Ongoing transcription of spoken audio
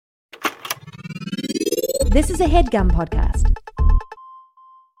This is a HeadGum podcast.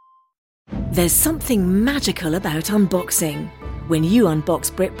 There's something magical about unboxing. When you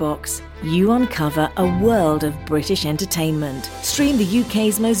unbox BritBox, you uncover a world of British entertainment. Stream the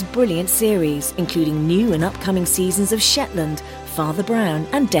UK's most brilliant series, including new and upcoming seasons of Shetland, Father Brown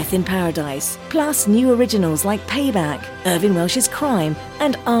and Death in Paradise. Plus new originals like Payback, Irving Welsh's Crime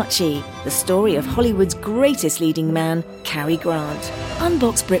and Archie, the story of Hollywood's greatest leading man, Cary Grant.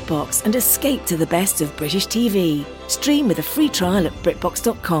 Unbox BritBox and escape to the best of British TV. Stream with a free trial at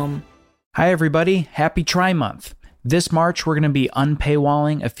BritBox.com. Hi everybody, happy Try Month. This March we're going to be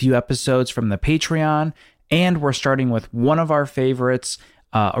unpaywalling a few episodes from the Patreon, and we're starting with one of our favorites,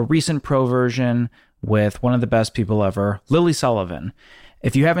 a recent pro version with one of the best people ever, Lily Sullivan.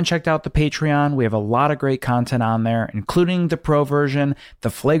 If you haven't checked out the Patreon, we have a lot of great content on there, including the pro version, the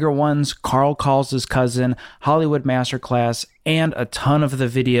Flagrant Ones, Carl Calls His Cousin, Hollywood Masterclass, and a ton of the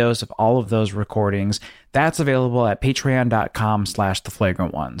videos of all of those recordings. That's available at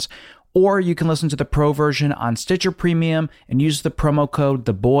patreon.com/theflagrantones. Or you can listen to the pro version on Stitcher Premium and use the promo code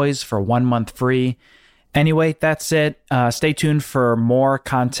THEBOYS for 1 month free. Anyway, that's it. Stay tuned for more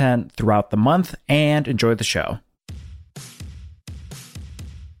content throughout the month and enjoy the show.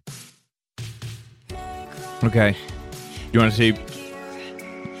 Okay. You want to see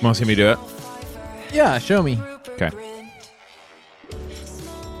me do it? Yeah, show me. Okay.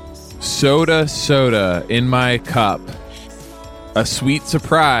 Soda in my cup. A sweet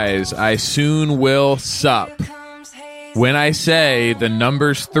surprise, I soon will sup. When I say the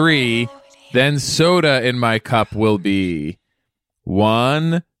number's 3, then soda in my cup will be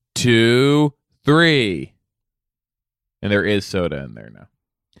 1, 2, 3. And there is soda in there now.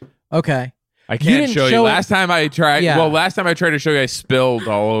 Okay. I can't show you. Last time I tried to show you, I spilled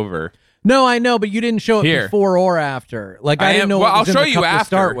all over. No, I know, but you didn't show it before or after. Like I didn't know what was in the cup to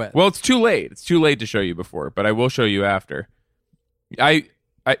start with. Well, it's too late. It's too late to show you before, but I will show you after.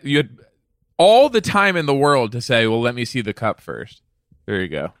 You had all the time in the world to say, well, let me see the cup first. There you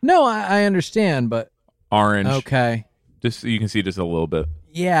go. No, I understand, but orange. Okay. Just you can see just a little bit.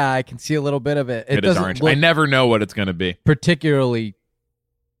 Yeah, I can see a little bit of it. It is orange. I never know what it's going to be. Particularly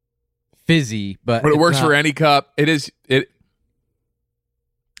fizzy, but it works for any cup. It isn't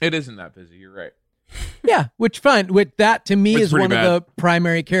that fizzy. You're right. Yeah, which fine. With that to me is one bad. of the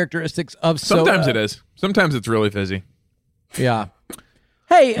primary characteristics of soda. Sometimes it is. Sometimes it's really fizzy. Yeah.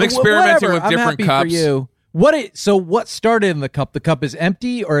 Hey, I'm experimenting whatever. with different I'm happy cups. For you. So what started in the cup? The cup is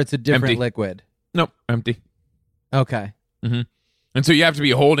empty, or it's a different liquid? Nope, empty. Okay. Mm-hmm. And so you have to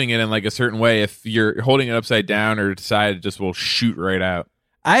be holding it in like a certain way. If you're holding it upside down or to the side, it just will shoot right out.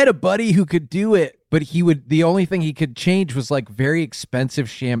 I had a buddy who could do it, but the only thing he could change was like very expensive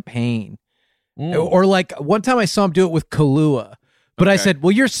champagne. Or like one time I saw him do it with Kahlua, but I said,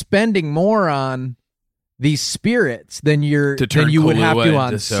 well, you're spending more on these spirits than you would have to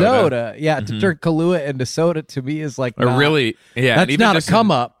on soda. Yeah, to turn Kahlua into soda to me is like that's not a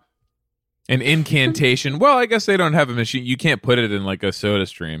come up. An incantation. Well, I guess they don't have a machine. You can't put it in like a soda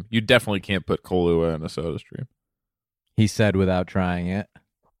stream. You definitely can't put Kahlua in a soda stream. He said without trying it.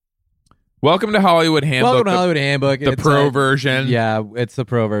 Welcome to Hollywood Handbook. The pro version. Yeah, it's the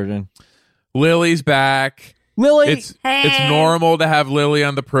pro version. Lily's back. Lily, it's normal to have Lily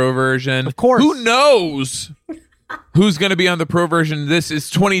on the pro version. Of course. Who knows who's going to be on the pro version? This is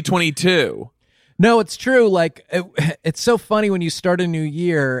 2022. No, it's true. Like it's so funny when you start a new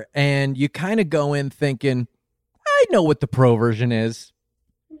year and you kind of go in thinking, I know what the pro version is.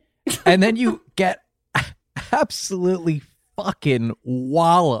 And then you get absolutely fucking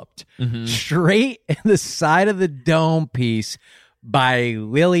walloped straight in the side of the dome piece by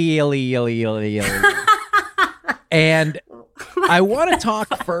Lily. And I want to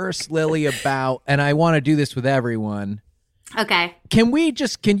talk first, Lily, about, and I want to do this with everyone. Okay. Can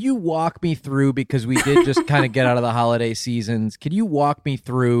you walk me through, because we did just kind of get out of the holiday seasons, can you walk me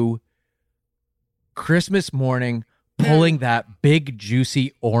through Christmas morning pulling that big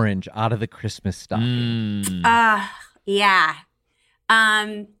juicy orange out of the Christmas stocking? Yeah.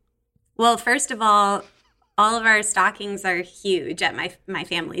 Well, first of all of our stockings are huge at my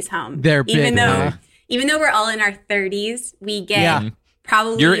family's home. They're big, Even though we're all in our 30s, we get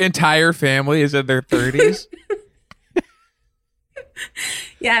probably... Your entire family is in their 30s?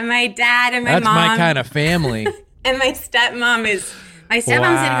 Yeah, my dad and my mom. That's my kind of family. And my stepmom's in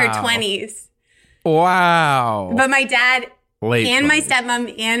her 20s. Wow. But my dad and my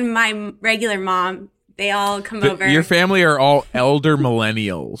stepmom and my regular mom, they all come over. Your family are all elder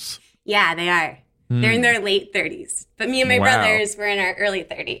millennials. Yeah, they are. They're in their late 30s. But me and my brothers were in our early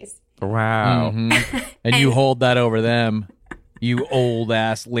 30s. Wow. Mm-hmm. And you hold that over them, you old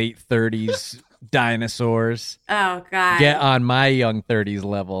ass late 30s dinosaurs. Oh, God. Get on my young 30s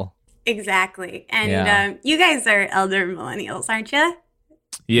level. Exactly. And you guys are elder millennials, aren't you?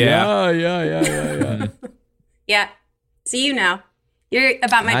 Yeah. Yeah. So you know. You're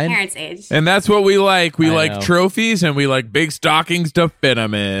about my parents' age. And that's what we like. We like trophies, and we like big stockings to fit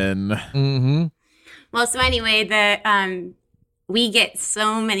them in. Mm-hmm. Well, so anyway, we get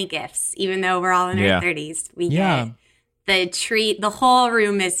so many gifts, even though we're all in our 30s. We get the treat. The whole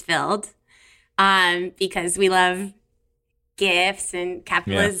room is filled because we love gifts and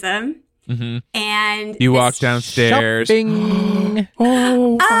capitalism. Yeah. Mm-hmm. And you walk downstairs. Shopping.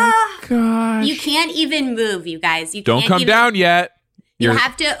 Oh, my gosh. You can't even move, you guys. You don't can't come down yet. You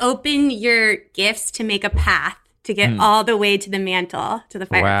have to open your gifts to make a path to get all the way to the mantle, to the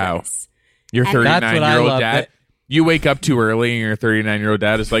fireplace. Wow. Your 39-year-old dad. You wake up too early and your 39-year-old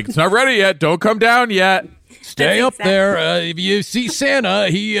dad is like, it's not ready yet. Don't come down yet. Stay up there. If you see Santa,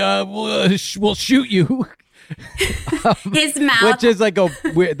 he will shoot you. His mouth. Which is like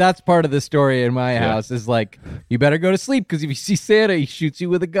that's part of the story in my house is like, you better go to sleep because if you see Santa, he shoots you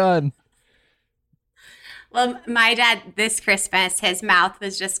with a gun. Well, my dad, this Christmas, his mouth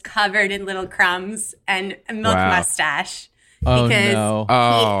was just covered in little crumbs and a milk mustache. Oh, no.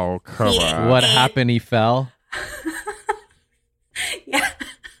 Come on. What happened? He fell? Yeah.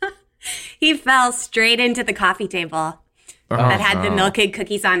 He fell straight into the coffee table that had the milk and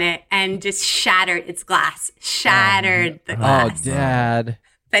cookies on it and just shattered its glass. The glass. Oh, Dad.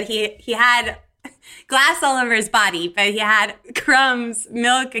 But he had glass all over his body, but he had crumbs,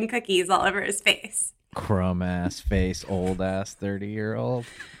 milk, and cookies all over his face. Crumb ass face, old ass 30-year-old.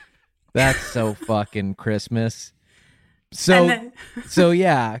 That's so fucking Christmas. So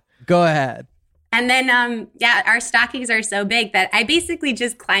yeah, go ahead. And then our stockings are so big that I basically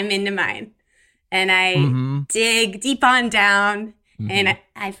just climb into mine and I dig deep on down and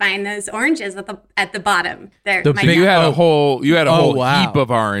I find those oranges at the bottom. You had a whole heap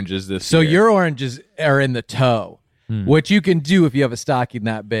of oranges this year. So your oranges are in the toe. What you can do if you have a stocking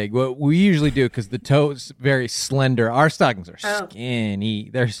that big, what we usually do, because the toe's very slender. Our stockings are skinny.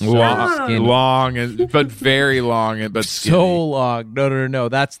 They're so skinny. Long, but very long, but skinny. So long. No.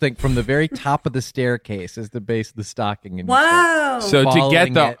 That's from the very top of the staircase is the base of the stocking. And whoa! So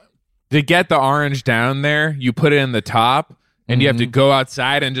to get the orange down there, you put it in the top, and you have to go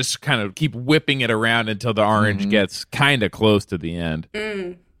outside and just kind of keep whipping it around until the orange gets kind of close to the end.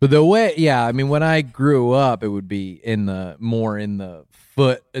 But the way, I mean, when I grew up, it would be more in the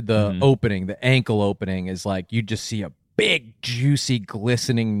foot, the opening, the ankle opening is like, you just see a big, juicy,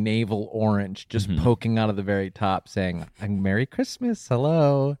 glistening navel orange just poking out of the very top saying, Merry Christmas,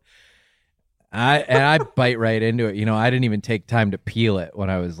 hello. I bite right into it. You know, I didn't even take time to peel it when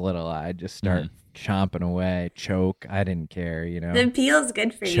I was little. I'd just start chomping away, choke. I didn't care, you know. The peel's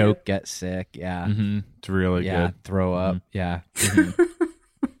good for you. Choke, get sick, yeah. It's really good. Throw up, yeah.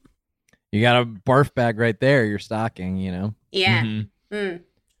 You got a barf bag right there, your stocking, you know? Yeah.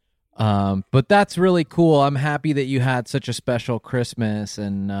 But that's really cool. I'm happy that you had such a special Christmas.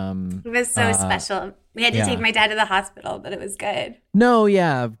 And it was so special. We had to take my dad to the hospital, but it was good. No,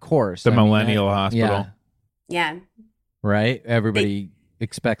 yeah, of course. The millennial hospital. Yeah. Right? Everybody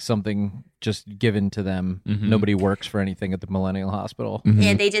expects something just given to them. Nobody works for anything at the millennial hospital.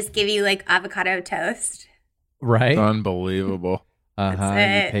 Yeah, they just give you like avocado toast. Right? Unbelievable. You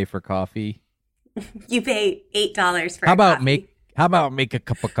pay for coffee. You pay $8 for how about coffee. How about make a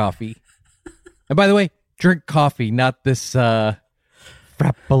cup of coffee? And by the way, drink coffee, not this frappolato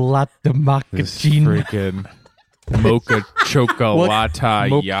macchiato. Freaking mocha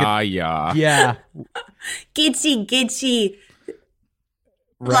chocolata Yeah. Gitchy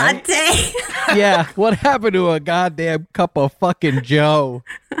Right? latte. Yeah, what happened to a goddamn cup of fucking Joe?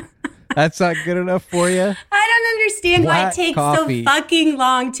 That's not good enough for you? I don't understand why it takes coffee. so fucking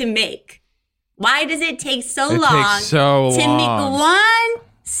long to make. Why does it take so long to make one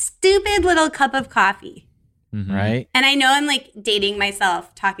stupid little cup of coffee? Right? And I know I'm like dating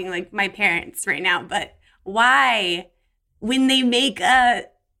myself, talking like my parents right now, but why, when they make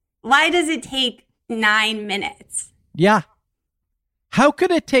why does it take 9 minutes? Yeah. How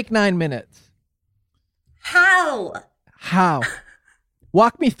could it take 9 minutes? How?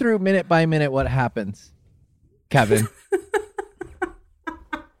 Walk me through minute by minute what happens, Kevin.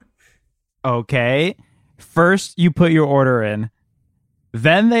 Okay. First, you put your order in.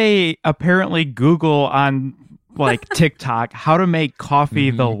 Then they apparently Google on like TikTok how to make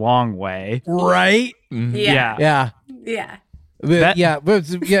coffee the long way. Right? Yeah.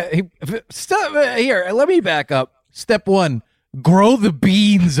 Stop here. Let me back up. Step 1, grow the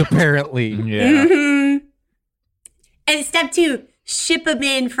beans, apparently. Yeah. And step 2, ship them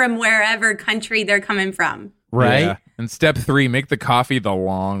in from wherever country they're coming from. Right? Yeah. And step 3, make the coffee the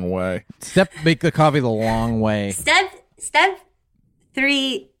long way. Make the coffee the long way. Step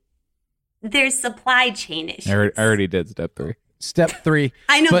 3, there's supply chain issues. I already did step 3. Step 3.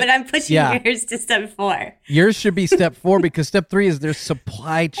 I know, but I'm pushing yours to step 4. Yours should be step 4 because step 3 is there's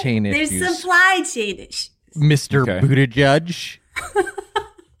supply chain issues. There's supply chain issues. Mr. Buttigieg.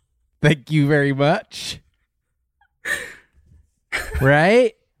 Thank you very much.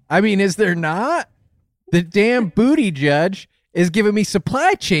 Right? I mean, is there not? The damn booty judge is giving me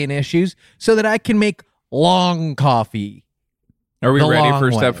supply chain issues so that I can make long coffee. Are we The ready long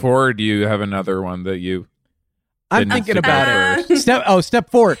for step way. 4, or do you have another one that you... I'm that needs thinking to go about first? it. Step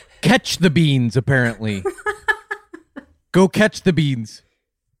 4, catch the beans, apparently. Go catch the beans.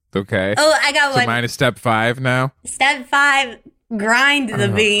 Okay. Oh, I got So one. mine is step 5 now? Step 5, grind the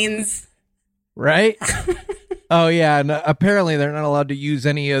beans. Right? Oh, yeah. And apparently they're not allowed to use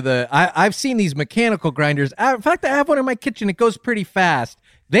any of the... I've seen these mechanical grinders. In fact, I have one in my kitchen. It goes pretty fast.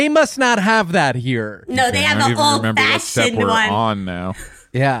 They must not have that here. No, they Okay, have I don't an even remember what step old-fashioned we're one. on now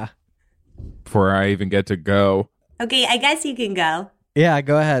Yeah. before I even get to go. Okay, I guess you can go. Yeah,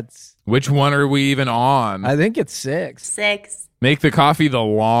 go ahead. Which one are we even on? I think it's 6. 6. Make the coffee the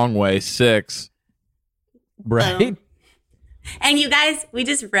long way, 6. Right? Boom. And you guys, we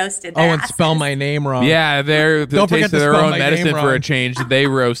just roasted Oh, their and spell asses. my name wrong. Yeah, they're the Don't forget taste to of their spell own my medicine name for a wrong. change. They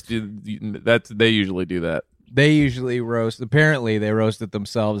roasted. They usually do that. They usually roast. Apparently, they roast it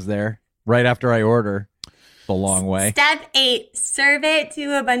themselves there right after I order. The long way. Step 8, serve it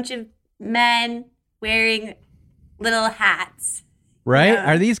to a bunch of men wearing little hats. Right?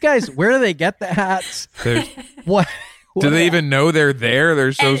 Yeah. Are these guys, where do they get the hats? They're- What? do they even know they're there?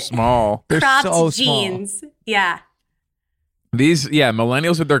 They're so And- small. They're Cropped so small. jeans. Yeah.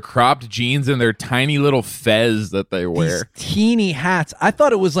 Millennials with their cropped jeans and their tiny little fez that they wear. These teeny hats. I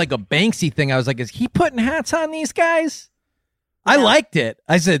thought it was like a Banksy thing. I was like, is he putting hats on these guys? I liked it.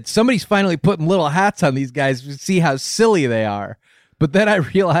 I said, somebody's finally putting little hats on these guys to see how silly they are. But then I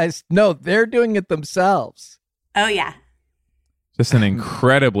realized, no, they're doing it themselves. Oh, yeah. Just an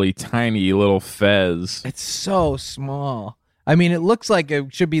incredibly tiny little fez. It's so small. I mean, it looks like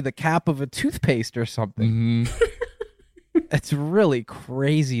it should be the cap of a toothpaste or something. Mhm. It's really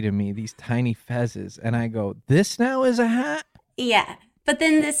crazy to me, these tiny fezzes. And I go, this now is a hat? Yeah. But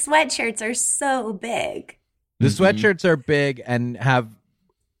then the sweatshirts are so big. The Mhm. sweatshirts are big and have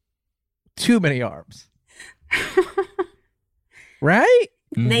too many arms. Right?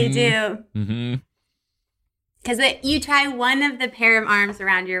 They Mhm. do. Mm-hmm. Because you tie one of the pair of arms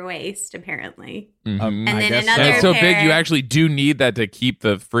around your waist, apparently. Mm-hmm. And I then guess another And it's so pair. big, you actually do need that to keep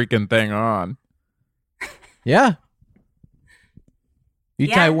the freaking thing on. Yeah. You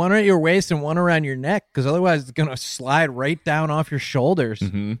Yeah. tie one around your waist and one around your neck because otherwise it's going to slide right down off your shoulders.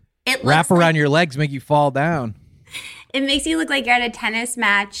 Mm-hmm. It Wrap looks around like, your legs, make you fall down. It makes you look like you're at a tennis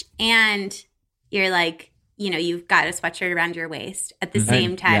match and you're like, you've got a sweatshirt around your waist at the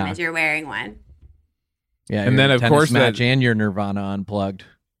same time yeah. as you're wearing one. Yeah. And your then, of tennis course, match that- and your Nirvana unplugged,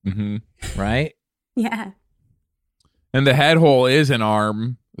 Mm-hmm. right? Yeah. And the head hole is an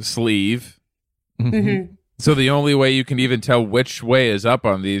arm sleeve. Mm-hmm. So the only way you can even tell which way is up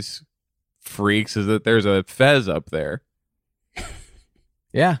on these freaks is that there's a fez up there.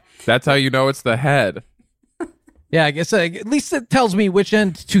 Yeah. That's how you know it's the head. Yeah, I guess at least it tells me which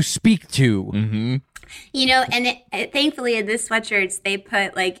end to speak to. Mm-hmm. And thankfully in the sweatshirts, they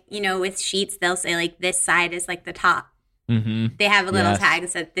put with sheets, they'll say like this side is like the top. Mm-hmm. They have a little Yes. tag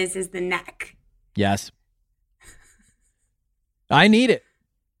that says this is the neck. Yes. I need it.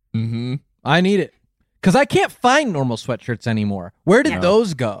 Mm-hmm. I need it. Because I can't find normal sweatshirts anymore. Where did Yeah.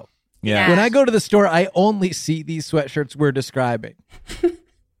 those go? Yeah. When I go to the store, I only see these sweatshirts we're describing.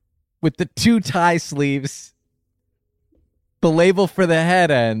 With the 2 tie sleeves, the label for the head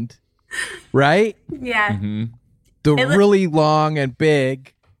end, right? Yeah. Mm-hmm. The It look- really long and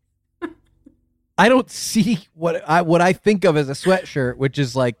big. I don't see what I think of as a sweatshirt, which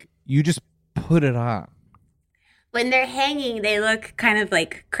is like you just put it on. When they're hanging, they look kind of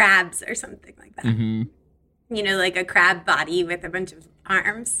like crabs or something like that. Mm-hmm. Like a crab body with a bunch of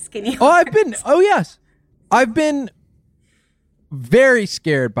arms, skinny Oh, arms. yes. I've been very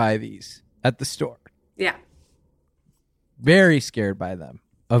scared by these at the store. Yeah. Very scared by them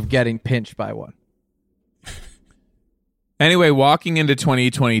of getting pinched by one. Anyway, walking into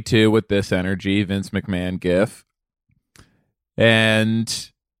 2022 with this energy, Vince McMahon gif.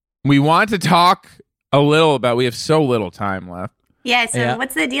 And we want to talk a little about, we have so little time left. Yeah, so Yeah.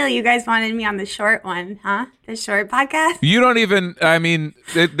 what's the deal? You guys wanted me on the short one, huh? The short podcast? You don't even,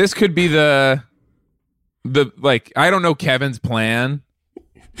 this could be the I don't know Kevin's plan.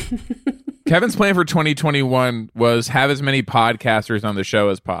 Kevin's plan for 2021 was have as many podcasters on the show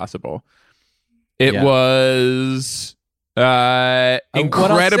as possible. It was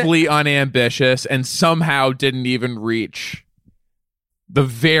incredibly unambitious and somehow didn't even reach the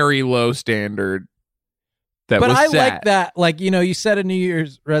very low standard that was set. Like that. Like, you set a New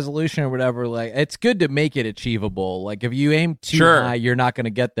Year's resolution or whatever. Like, it's good to make it achievable. Like, if you aim too high, you're not going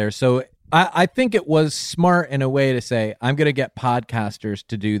to get there. So I think it was smart in a way to say, I'm going to get podcasters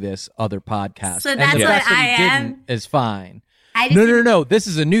to do this other podcast. So that's what I am. Is fine. No. This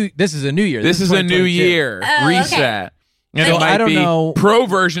is a new year. This is a new year. Reset. Okay. And so I don't know. Pro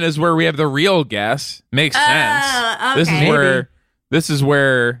version is where we have the real guests. Makes sense. Okay. This is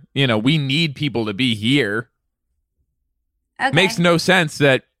where, we need people to be here. Okay. Makes no sense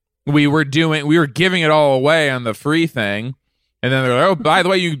that we were giving it all away on the free thing. And then they're like, oh, by the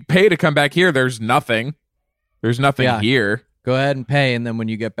way, you pay to come back here. There's nothing. There's nothing here. Go ahead and pay. And then when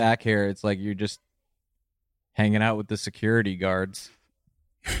you get back here, it's like you're just hanging out with the security guards.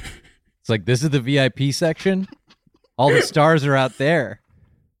 It's like, this is the VIP section. All the stars are out there.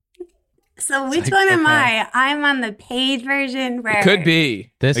 So which one am I? I'm on the paid version where... It could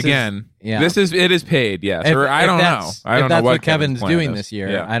be. It is paid, yes. Or I don't know. I don't know what Kevin's doing this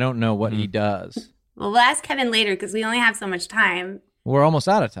year. Yeah. I don't know what he does. Well, we'll ask Kevin later because we only have so much time. We're almost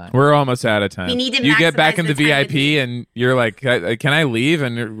out of time. We need to You get back in the VIP and you're like, can I leave?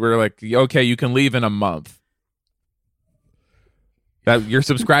 And we're like, okay, you can leave in a month. You're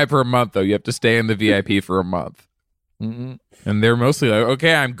subscribed for a month, though. You have to stay in the VIP for a month. Mm-hmm. And they're mostly like,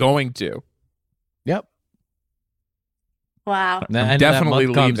 okay, I'm going to. Yep. Wow. I'm definitely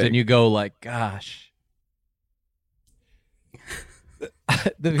leaving. And you go like, gosh.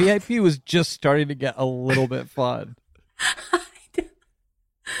 The VIP was just starting to get a little bit fun.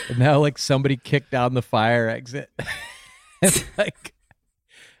 And now, like, somebody kicked down the fire exit. It's like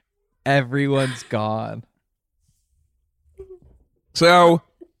everyone's gone. So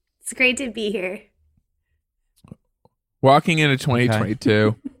it's great to be here. Walking into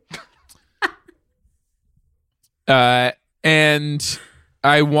 2022. And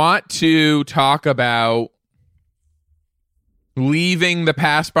I want to talk about leaving the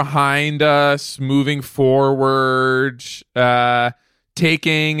past behind us, moving forward,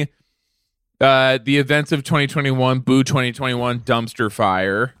 taking the events of 2021, Boo 2021, dumpster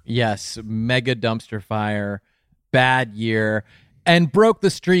fire. Yes, mega dumpster fire, bad year, and broke the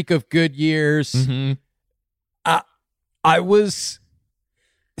streak of good years. Mm-hmm. I was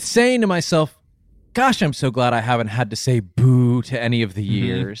saying to myself, gosh, I'm so glad I haven't had to say boo to any of the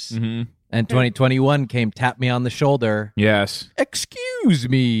years. Mm-hmm. And 2021 came, tap me on the shoulder. Yes. Excuse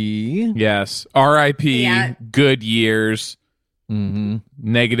me. Yes. R.I.P. Good years. Mm-hmm.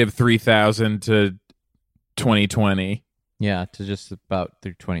 Negative 3,000 to 2020. Yeah, to just about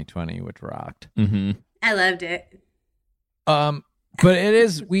through 2020, which rocked. Mm-hmm. I loved it. But it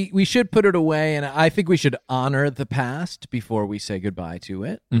is, we should put it away, and I think we should honor the past before we say goodbye to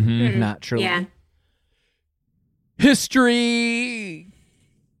it. Mm-hmm. Naturally. Yeah. History,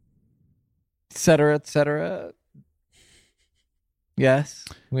 et cetera, et cetera. Yes,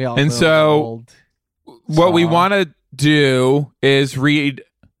 we all. And so, what we want to do is read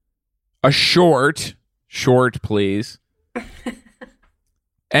a short, please,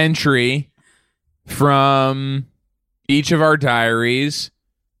 entry from each of our diaries,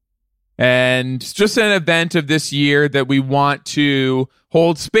 and just an event of this year that we want to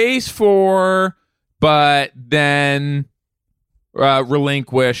hold space for, but then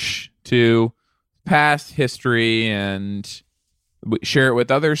relinquish to past history and share it with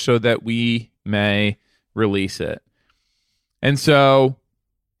others so that we may release it. And so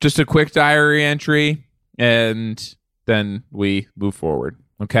just a quick diary entry, and then we move forward.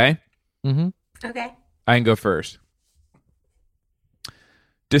 Okay? Mm-hmm. Okay. I can go first.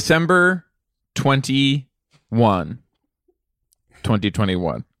 December 2021.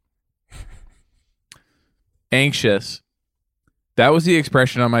 Anxious. That was the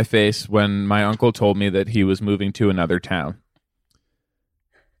expression on my face when my uncle told me that he was moving to another town.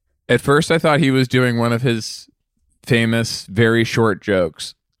 At first, I thought he was doing one of his famous, very short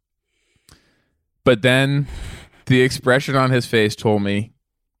jokes. But then the expression on his face told me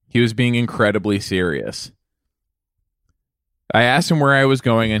he was being incredibly serious. I asked him where I was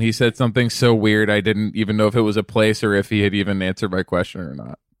going, and he said something so weird I didn't even know if it was a place or if he had even answered my question or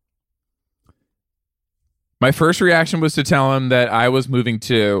not. My first reaction was to tell him that I was moving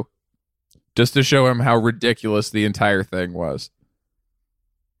too, just to show him how ridiculous the entire thing was.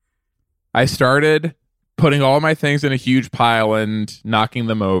 I started putting all my things in a huge pile and knocking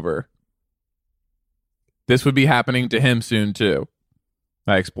them over. this would be happening to him soon too.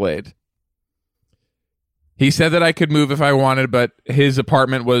 I explained. He said that I could move if I wanted, but his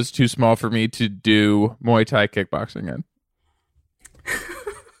apartment was too small for me to do Muay Thai kickboxing in.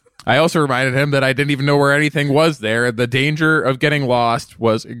 I also reminded him that I didn't even know where anything was there. The danger of getting lost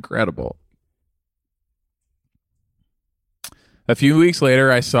was incredible. A few weeks later,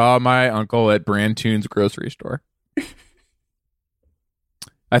 I saw my uncle at Brantoon's grocery store.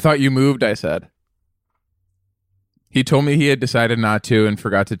 I thought you moved, I said. He told me he had decided not to and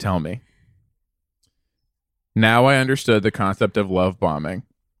forgot to tell me. Now I understood the concept of love bombing.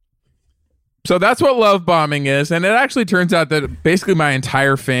 So that's what love bombing is. And it actually turns out that basically my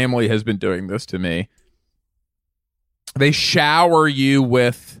entire family has been doing this to me. They shower you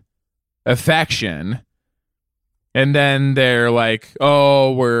with affection. And then they're like,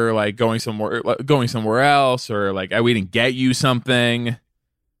 oh, we're like going somewhere else. Or like, we didn't get you something.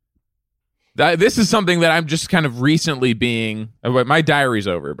 This is something that I'm just kind of recently being. My diary's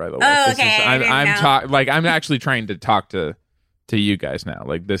over, by the way. Oh, okay. I'm actually trying to talk to you guys now.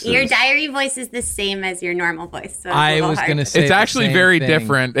 Like this. Your diary voice is the same as your normal voice. So I was going to say it's actually very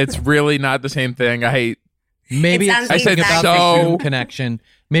different. It's really not the same thing. Maybe I said so connection.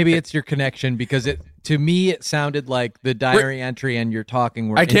 Maybe it's your connection because to me it sounded like the diary entry and your talking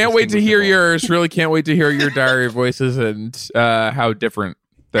were. I can't wait to hear yours. Really can't wait to hear your diary voices and how different.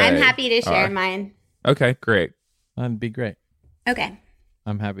 I'm happy to share mine. Okay, great. That'd be great. Okay.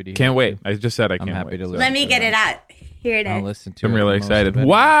 I'm happy to. Can't wait. I just said I can't wait. I'm happy to listen. Let me get it out. Here it is. I'll listen to it. I'm really excited.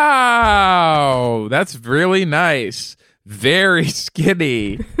 Wow, that's really nice. Very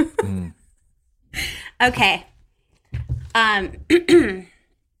skinny. Okay.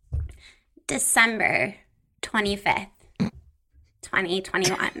 December 25th,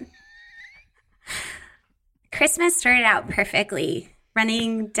 2021. Christmas started out perfectly,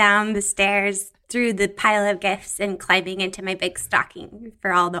 running down the stairs through the pile of gifts and climbing into my big stocking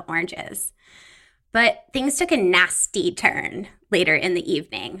for all the oranges. But things took a nasty turn later in the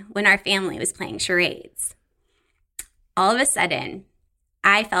evening when our family was playing charades. All of a sudden,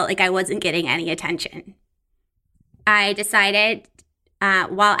 I felt like I wasn't getting any attention. I decided,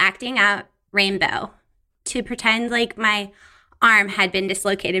 while acting out Rainbow, to pretend like my arm had been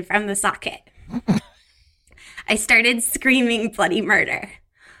dislocated from the socket. I started screaming bloody murder.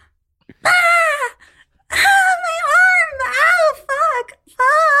 Ah! Ah, my arm! Ow, fuck!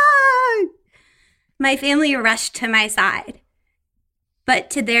 Fuck! My family rushed to my side. But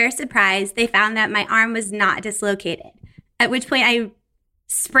to their surprise, they found that my arm was not dislocated, at which point I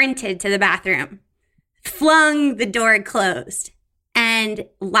sprinted to the bathroom, flung the door closed, and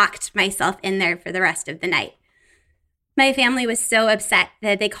locked myself in there for the rest of the night. My family was so upset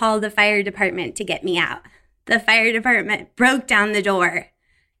that they called the fire department to get me out. The fire department broke down the door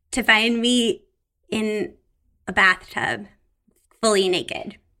to find me in a bathtub, fully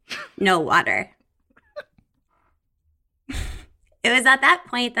naked, no water. It was at that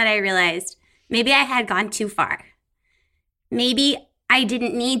point that I realized maybe I had gone too far. Maybe I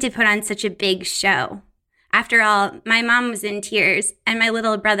didn't need to put on such a big show. After all, my mom was in tears, and my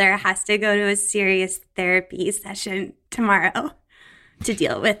little brother has to go to a serious therapy session tomorrow to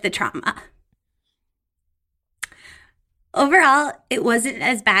deal with the trauma. Overall, it wasn't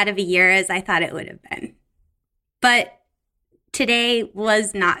as bad of a year as I thought it would have been. But today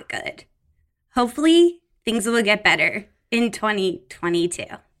was not good. Hopefully, things will get better in 2022.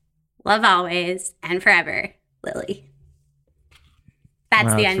 Love always and forever, Lily.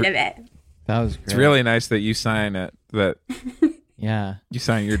 That's the end of it. That was great. It's really nice that you sign it. That yeah, you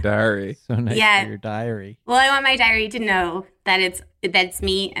sign your diary. So nice for your diary. Well, I want my diary to know that that's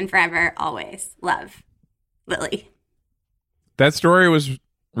me and forever, always. Love, Lily. That story was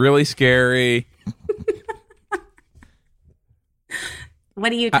really scary.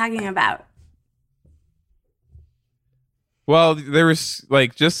 What are you talking about? Well, there was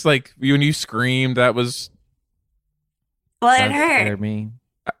just when you screamed, that was. Well, it hurt. Scared me.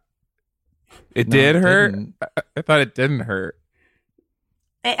 It did hurt. I thought it didn't hurt.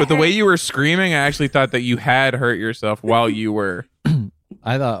 But the way you were screaming, I actually thought that you had hurt yourself while you were.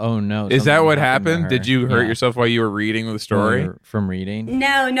 I thought, oh no. Is that what happened? Did you hurt yourself while you were reading the story? From reading?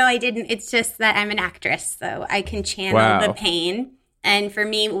 No, I didn't. It's just that I'm an actress, so I can channel the pain. And for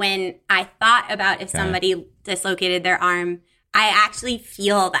me, when I thought about if somebody dislocated their arm, I actually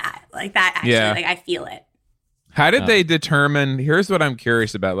feel that. Like that actually, I feel it. How did they determine? Here's what I'm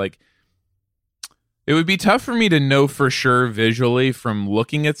curious about. It would be tough for me to know for sure visually from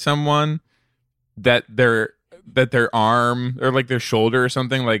looking at someone that their arm or their shoulder or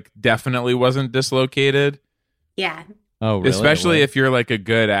something definitely wasn't dislocated. Yeah. Oh, really? Especially if you're a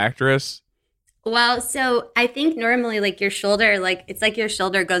good actress. Well, so I think normally like your shoulder, like it's like your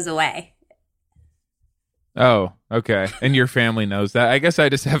shoulder goes away. Oh, okay. And your family knows that. I guess I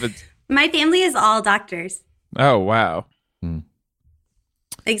just haven't. My family is all doctors. Oh, wow.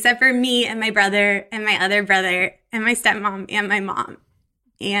 Except for me and my brother and my other brother and my stepmom and my mom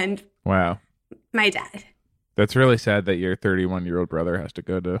and wow, my dad. That's really sad that your 31-year-old brother has to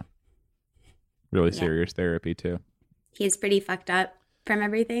go to really serious therapy too. He's pretty fucked up from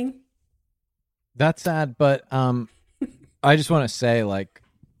everything. That's sad, but I just want to say, like,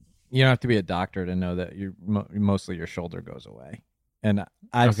 you don't have to be a doctor to know that mostly your shoulder goes away. And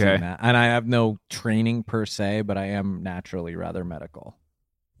I've seen that. And I have no training per se, but I am naturally rather medical.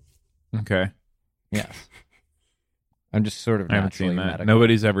 Okay. Yes. I'm just sort of I haven't seen that. medical.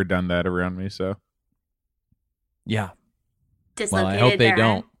 Nobody's ever done that around me, so. Yeah. Dislocated well, I hope they their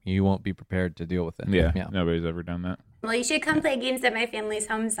don't. arm. You won't be prepared to deal with it. Yeah, nobody's ever done that. Well, you should come play games at my family's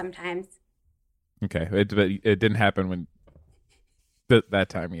home sometimes. Okay. It didn't happen when that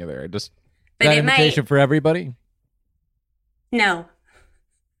time either. Is that an invitation for everybody? No.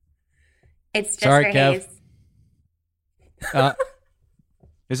 It's just Sorry, for Kev. Hayes.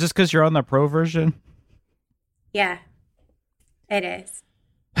 Is this because you're on the pro version? Yeah, it is.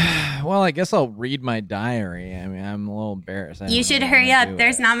 Well, I guess I'll read my diary. I mean, I'm a little embarrassed. You should hurry up.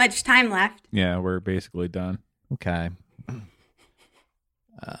 There's not much time left. Yeah, we're basically done. Okay.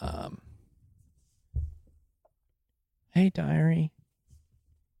 Hey, diary.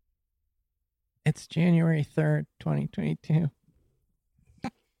 It's January 3rd, 2022.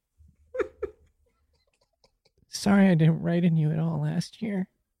 Sorry I didn't write in you at all last year.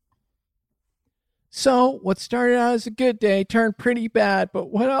 So, what started out as a good day turned pretty bad,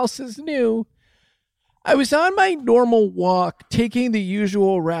 but what else is new? I was on my normal walk, taking the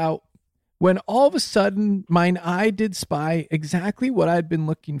usual route, when all of a sudden, mine eye did spy exactly what I'd been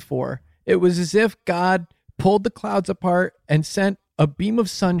looking for. It was as if God pulled the clouds apart and sent a beam of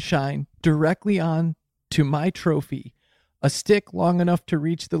sunshine directly on to my trophy, a stick long enough to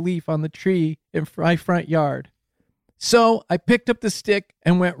reach the leaf on the tree in my front yard. So I picked up the stick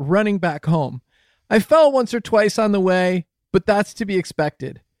and went running back home. I fell once or twice on the way, but that's to be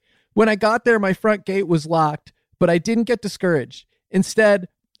expected. When I got there, my front gate was locked, but I didn't get discouraged. Instead,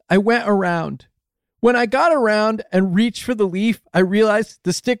 I went around. When I got around and reached for the leaf, I realized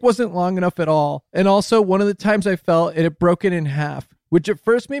the stick wasn't long enough at all. And also, one of the times I fell, it had broken in half, which at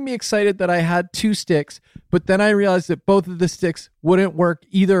first made me excited that I had two sticks, but then I realized that both of the sticks wouldn't work,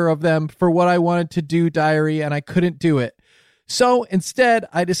 either of them, for what I wanted to do, diary, and I couldn't do it. So instead,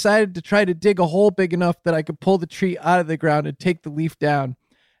 I decided to try to dig a hole big enough that I could pull the tree out of the ground and take the leaf down.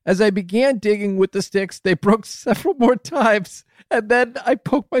 As I began digging with the sticks, they broke several more times, and then I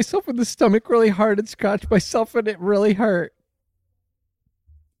poked myself in the stomach really hard and scratched myself, and it really hurt.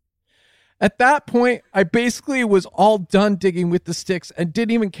 At that point, I basically was all done digging with the sticks and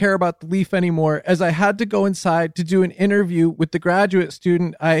didn't even care about the leaf anymore, as I had to go inside to do an interview with the graduate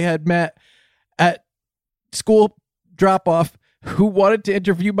student I had met at school drop-off who wanted to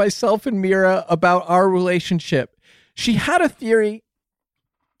interview myself and Mira about our relationship. She had a theory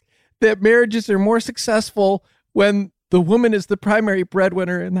that marriages are more successful when the woman is the primary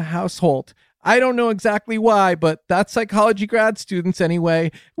breadwinner in the household. I don't know exactly why, but that's psychology grad students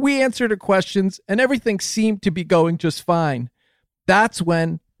anyway. We answered her questions and everything seemed to be going just fine. That's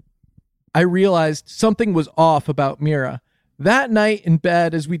when I realized something was off about Mira. That night in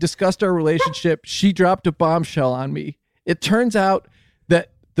bed, as we discussed our relationship, she dropped a bombshell on me. It turns out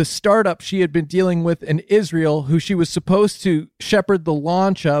that the startup she had been dealing with in Israel, who she was supposed to shepherd the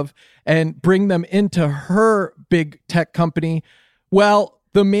launch of and bring them into her big tech company, well,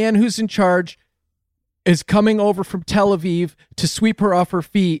 the man who's in charge is coming over from Tel Aviv to sweep her off her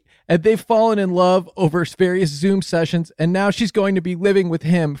feet, and they've fallen in love over various Zoom sessions, and now she's going to be living with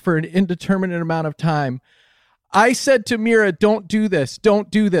him for an indeterminate amount of time. I said to Mira, don't do this,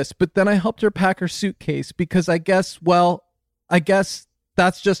 but then I helped her pack her suitcase because I guess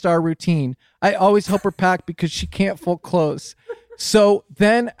that's just our routine. I always help her pack because she can't fold clothes. So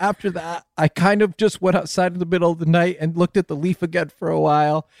then after that, I kind of just went outside in the middle of the night and looked at the leaf again for a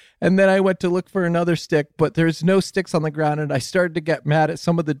while. And then I went to look for another stick, but there's no sticks on the ground. And I started to get mad at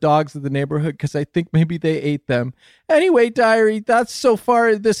some of the dogs in the neighborhood because I think maybe they ate them. Anyway, diary, that's so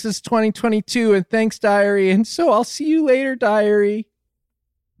far. This is 2022. And thanks, diary. And so I'll see you later, diary.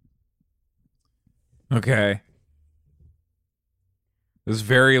 Okay. It was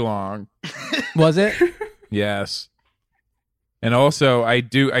very long. Was it? Yes. And also, I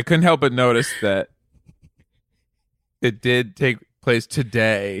couldn't help but notice that it did take place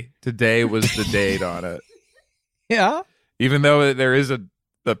today. Today was the date on it. Yeah. Even though there is a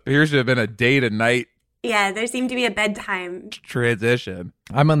appears to have been a day to night. Yeah, there seemed to be a bedtime transition.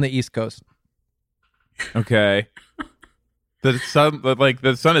 I'm on the East Coast. Okay. The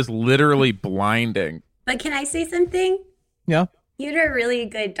sun is literally blinding. But can I say something? Yeah. You had a really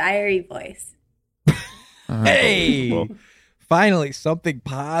good diary voice. Hey, finally something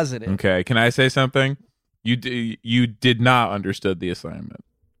positive. Okay, can I say something? You did not understood the assignment.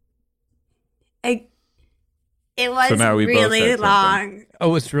 It was So now we both really said long.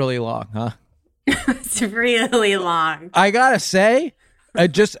 Oh, it's really long, huh? It's really long. I gotta say,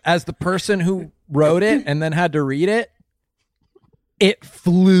 just as the person who wrote it and then had to read it, it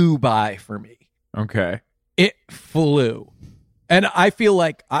flew by for me. Okay. It flew. And I feel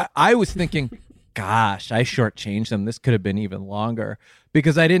like I was thinking, gosh, I shortchanged them. This could have been even longer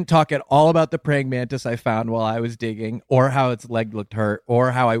because I didn't talk at all about the praying mantis I found while I was digging, or how its leg looked hurt,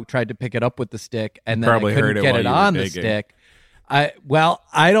 or how I tried to pick it up with the stick and then Probably I couldn't heard it get while it you were on the digging. stick.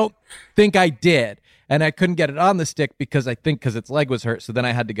 I don't think I did. And I couldn't get it on the stick because its leg was hurt. So then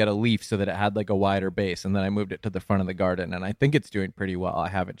I had to get a leaf so that it had like a wider base. And then I moved it to the front of the garden. And I think it's doing pretty well. I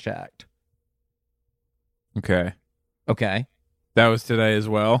haven't checked. Okay. Okay. That was today as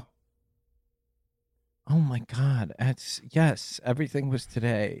well. Oh my God. Yes. Everything was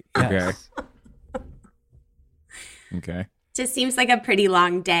today. Yes. Okay. Just seems like a pretty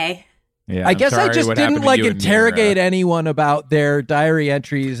long day. Yeah. I guess I just didn't like interrogate Mira. anyone about their diary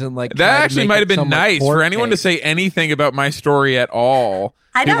entries and like try That to actually make might it have been some, like, nice court for anyone to case. say anything about my story at all.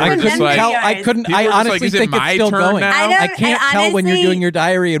 I don't People were remember just like- yours. I couldn't. People I were just honestly like, is it think my it's still turn going. now? I I can't I tell when you're honestly- doing your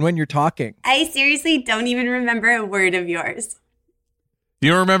diary and when you're talking. I seriously don't even remember a word of yours.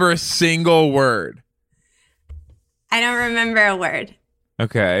 You don't remember a single word. I don't remember a word.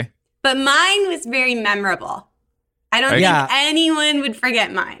 Okay. But mine was very memorable. I don't Yeah. think anyone would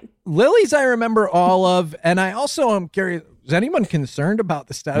forget mine. Lily's I remember all of, and I also am curious. Is anyone concerned about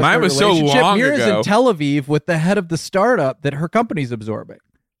the status Mine of the was so relationship? long Mira's ago. in Tel Aviv with the head of the startup that her company's absorbing.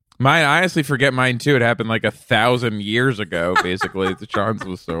 I honestly forget mine too. It happened like 1,000 years ago, basically. The Sean's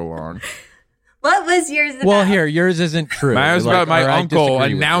was so long. What was yours about? Well, here, yours isn't true. Mine was Like, about my or I uncle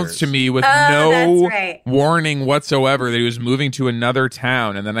disagree with announced to yours. me with Oh, no that's right. warning whatsoever that he was moving to another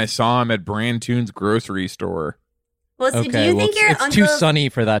town, and then I saw him at Brantoon's grocery store. Well, so Okay, do you well, think your it's too uncle's sunny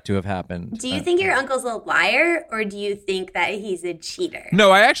for that to have happened. Do you think your uncle's a liar, or do you think that he's a cheater?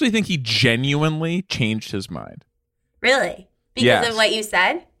 No, I actually think he genuinely changed his mind. Really? Because Yes. of what you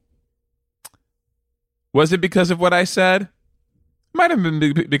said? Was it because of what I said? Might have been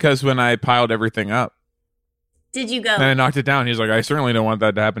because when I piled everything up Did you and go? I knocked it down, he was like, I certainly don't want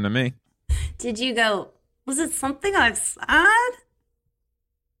that to happen to me. Did you go? Was it something I said?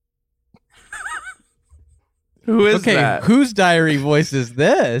 Who is Okay, that? whose diary voice is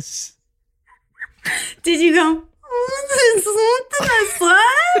this? Did you go? Was it something I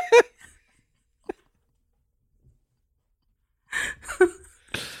said?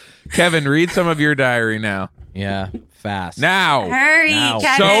 Kevin, read some of your diary now. Yeah, fast. Now. Hurry, Now. So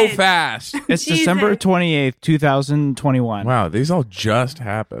Kevin. fast. It's Jesus. December 28th, 2021. Wow, these all just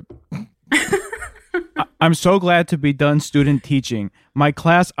happened. I'm so glad to be done student teaching. My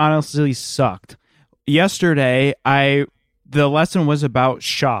class honestly sucked. Yesterday, the lesson was about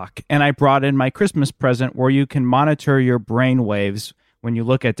shock, and I brought in my Christmas present where you can monitor your brain waves when you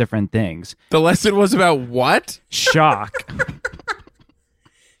look at different things. The lesson was about what? Shock.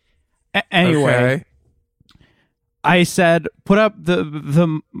 Anyway, Okay. I said, put up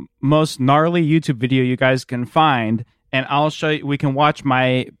the most gnarly YouTube video you guys can find, and I'll show you. We can watch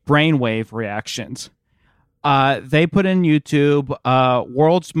my brainwave reactions. They put in YouTube,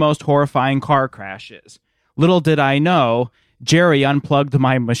 world's most horrifying car crashes. Little did I know, Jerry unplugged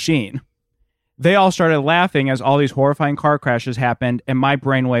my machine. They all started laughing as all these horrifying car crashes happened, and my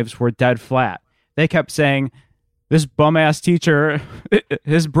brainwaves were dead flat. They kept saying, this bum-ass teacher,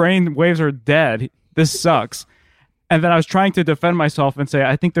 his brain waves are dead. This sucks. And then I was trying to defend myself and say,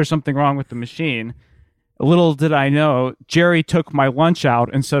 I think there's something wrong with the machine. Little did I know, Jerry took my lunch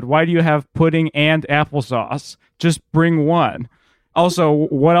out and said, why do you have pudding and applesauce? Just bring one. Also,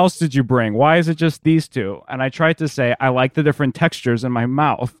 what else did you bring? Why is it just these two? And I tried to say, I like the different textures in my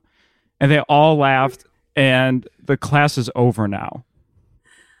mouth. And they all laughed, and the class is over now.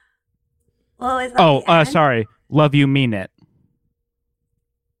 What was that? the end? Sorry. Love you, mean it.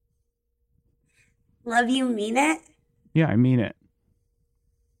 Love you, mean it? Yeah, I mean it.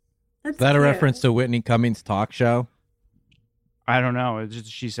 That's Is that a cute. reference to Whitney Cummings' talk show? I don't know. Did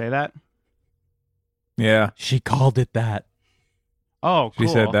she say that? Yeah. She called it that. Oh, cool.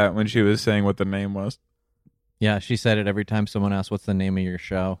 She said that when she was saying what the name was. Yeah, she said it every time someone asked, what's the name of your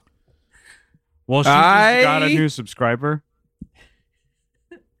show? Well, she just got a new subscriber.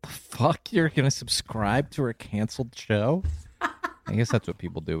 Fuck, you're gonna subscribe to a canceled show? I guess that's what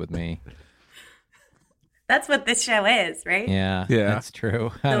people do with me. That's what this show is, right? Yeah, that's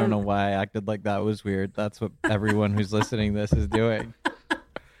true. I don't know why I acted like that was weird. That's what everyone who's listening to this is doing.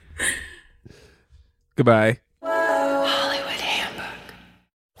 Goodbye.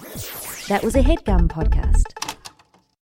 That was a HeadGum podcast.